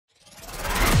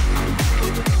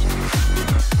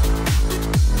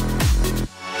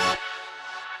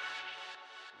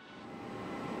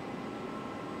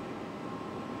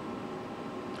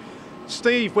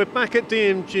Steve, we're back at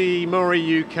DMG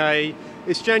MORI UK.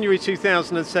 It's January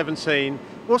 2017.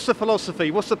 What's the philosophy?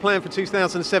 What's the plan for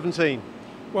 2017?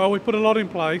 Well, we put a lot in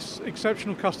place.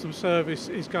 Exceptional customer service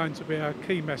is going to be our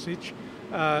key message,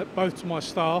 both to my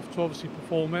staff to obviously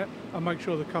perform it and make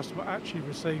sure the customer actually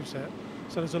receives it.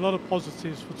 So there's a lot of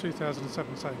positives for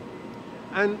 2017.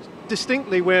 And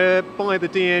distinctly, we're by the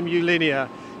DMU Linear.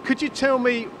 Could you tell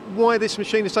me why this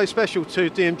machine is so special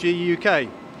to DMG UK?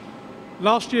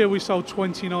 Last year we sold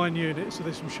 29 units of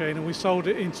this machine, and we sold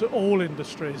it into all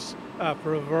industries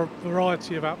for a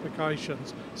variety of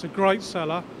applications. It's a great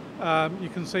seller. You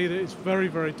can see that it's very,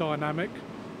 very dynamic,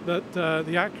 that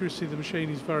the accuracy of the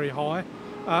machine is very high,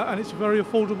 and it's a very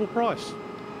affordable price.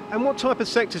 And what type of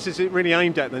sectors is it really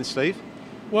aimed at then, Steve?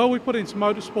 Well, we put it into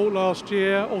motorsport last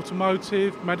year,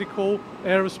 automotive, medical,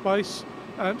 aerospace.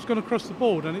 It's gone across the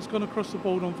board, and it's gone across the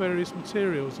board on various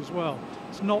materials as well.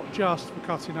 It's not just for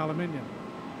cutting aluminium.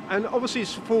 And obviously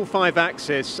it's full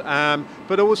 5-axis,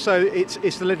 but also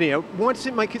it's the linear. Why does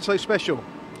it make it so special?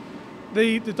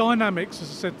 The dynamics,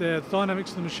 as I said there, the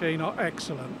dynamics of the machine are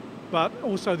excellent, but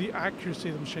also the accuracy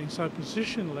of the machine. So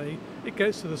positionally, it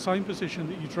gets to the same position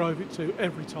that you drove it to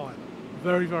every time.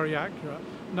 Very, very accurate.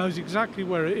 Knows exactly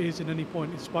where it is in any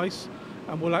point in space,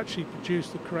 and will actually produce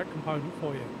the correct component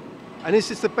for you. And is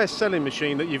this the best-selling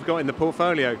machine that you've got in the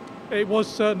portfolio? It was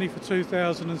certainly for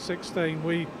 2016.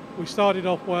 We started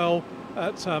off well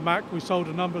at Mac. We sold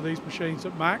a number of these machines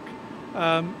at Mac.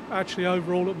 Actually,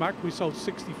 overall at Mac, we sold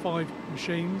 65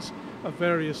 machines of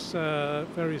various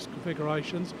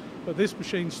configurations, but this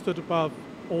machine stood above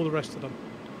all the rest of them.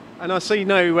 And I see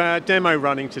no demo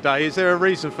running today. Is there a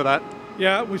reason for that?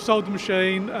 Yeah, we've sold the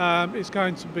machine. It's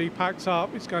going to be packed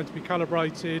up, it's going to be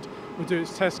calibrated, we do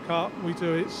its test cut, we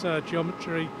do its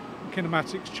geometry and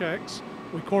kinematics checks,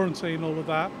 we quarantine all of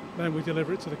that, then we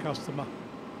deliver it to the customer.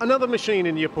 Another machine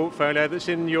in your portfolio that's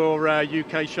in your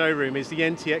UK showroom is the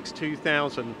NTX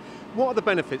 2000. What are the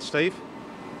benefits, Steve?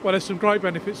 Well, there's some great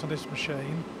benefits on this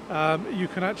machine. You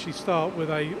can actually start with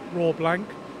a raw blank,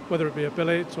 whether it be a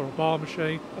billet or a bar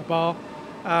machine,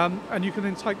 and you can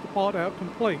then take the part out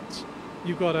complete.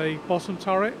 You've got a bottom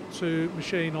turret to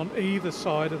machine on either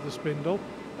side of the spindle.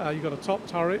 You've got a top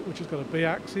turret which has got a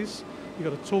B-axis. You've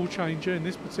got a tool changer. In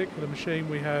this particular machine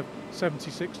we have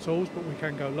 76 tools, but we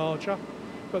can go larger.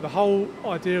 But the whole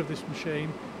idea of this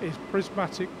machine is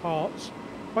prismatic parts,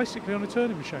 basically on a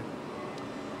turning machine.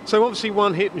 So obviously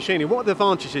one-hit machining. What are the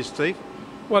advantages, Steve?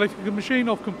 Well, if you can machine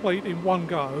off complete in one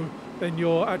go, then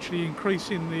you're actually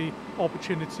increasing the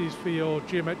opportunities for your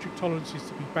geometric tolerances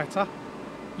to be better.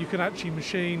 You can actually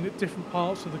machine different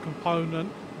parts of the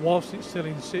component whilst it's still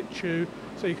in situ.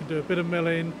 So you can do a bit of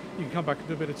milling, you can come back and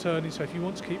do a bit of turning. So if you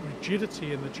want to keep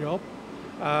rigidity in the job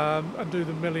and do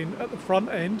the milling at the front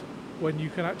end, when you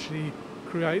can actually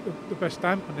create the best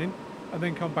dampening, and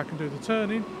then come back and do the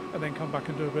turning, and then come back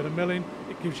and do a bit of milling,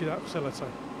 it gives you that facility.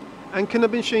 And can the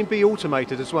machine be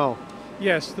automated as well?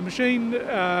 Yes, the machine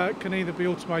can either be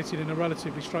automated in a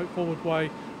relatively straightforward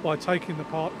way by taking the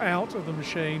part out of the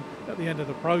machine at the end of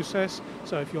the process.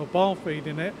 So if you're bar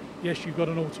feeding it, yes, you've got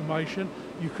an automation.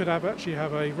 You could actually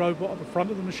have a robot at the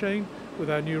front of the machine with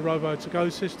our new Robo-to-Go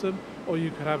system, or you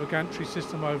could have a gantry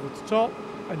system over the top,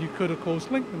 and you could of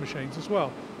course link the machines as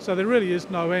well. So there really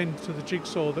is no end to the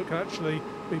jigsaw that can actually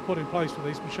be put in place for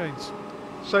these machines.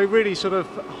 So really sort of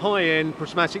high-end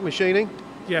prismatic machining?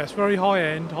 Yes, very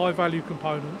high-end, high-value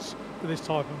components for this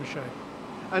type of machine.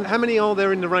 And how many are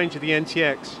there in the range of the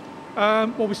NTX?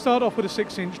 Well, we start off with a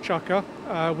 6-inch chucker.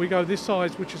 We go this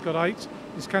size, which has got 8.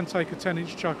 This can take a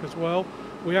 10-inch chuck as well.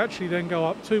 We actually then go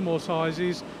up 2 more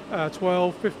sizes,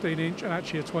 12, 15-inch, and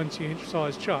actually a 20-inch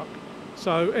size chuck.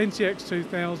 So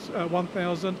NTX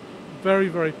 1000, very,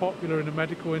 very popular in the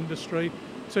medical industry,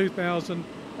 2000,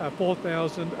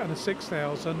 4000 and a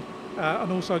 6000,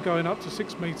 and also going up to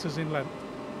 6 metres in length.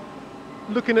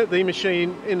 Looking at the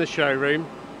machine in the showroom,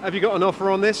 have you got an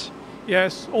offer on this?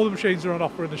 Yes, all the machines are on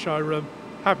offer in the showroom.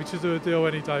 Happy to do a deal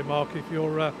any day, Mark, if you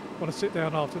want to sit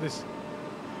down after this.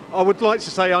 I would like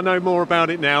to say I know more about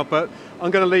it now, but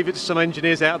I'm going to leave it to some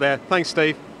engineers out there. Thanks,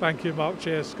 Steve. Thank you, Mark.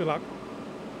 Cheers. Good luck.